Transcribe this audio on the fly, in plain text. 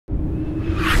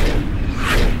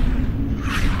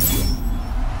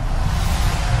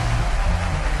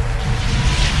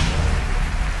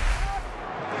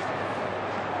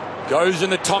Goes in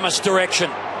the Thomas direction.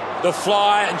 The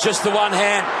fly and just the one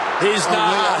hand. Here's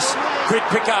Nahas. Quick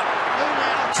pick up.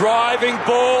 Driving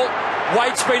ball.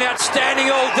 Waite's been outstanding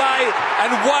all day.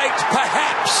 And Waite,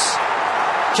 perhaps,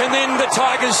 can end the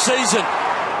Tigers' season.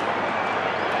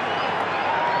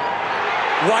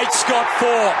 Waite's got 4.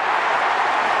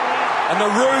 And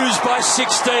the Roos by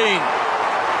 16.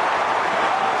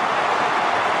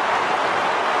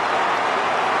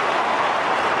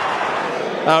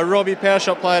 Robbie,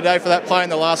 Powershop player today for that play in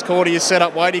the last quarter. You set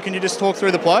up Waite. Can you just talk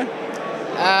through the play?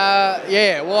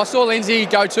 Yeah, well, I saw Lindsay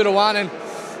go 2-1 and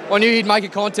I knew he'd make a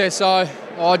contest, so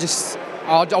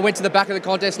I went to the back of the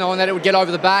contest knowing that it would get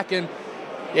over the back, and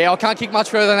yeah, I can't kick much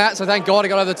further than that, so thank God I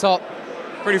got over the top.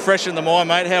 Pretty fresh in the mind,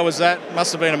 mate. How was that?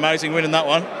 Must have been amazing winning that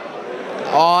one.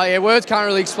 Oh, yeah, words can't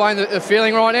really explain the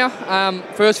feeling right now.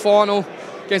 First final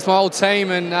against my old team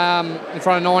and in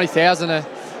front of 90,000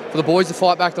 for the boys to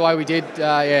fight back the way we did,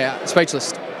 yeah,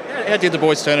 speechless. How did the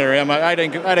boys turn it around, mate?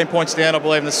 18 points down, I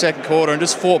believe, in the second quarter, and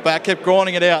just fought back, kept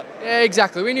grinding it out. Yeah,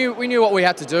 exactly. We knew what we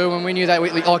had to do, and we knew that,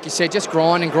 like you said, just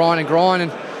grind and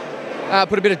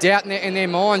put a bit of doubt in their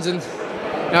minds. And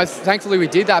you know, thankfully we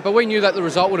did that. But we knew that the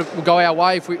result would go our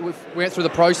way if we went through the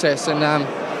process. And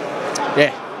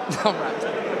yeah,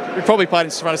 we probably played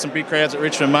in front of some big crowds at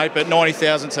Richmond, mate. But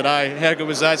 90,000 today, how good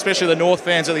was that? Especially the North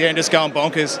fans at the end, just going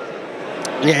bonkers.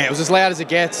 Yeah, it was as loud as it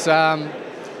gets,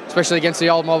 especially against the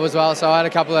old mob as well. So I had a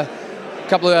couple of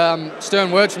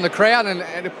stern words from the crowd and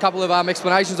a couple of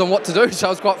explanations on what to do. So it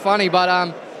was quite funny, but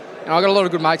you know, I got a lot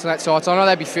of good mates on that side, so I know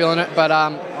they'd be feeling it. But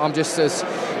I'm just as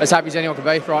happy as anyone can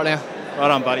be right now.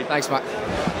 Right on, buddy. Thanks, mate.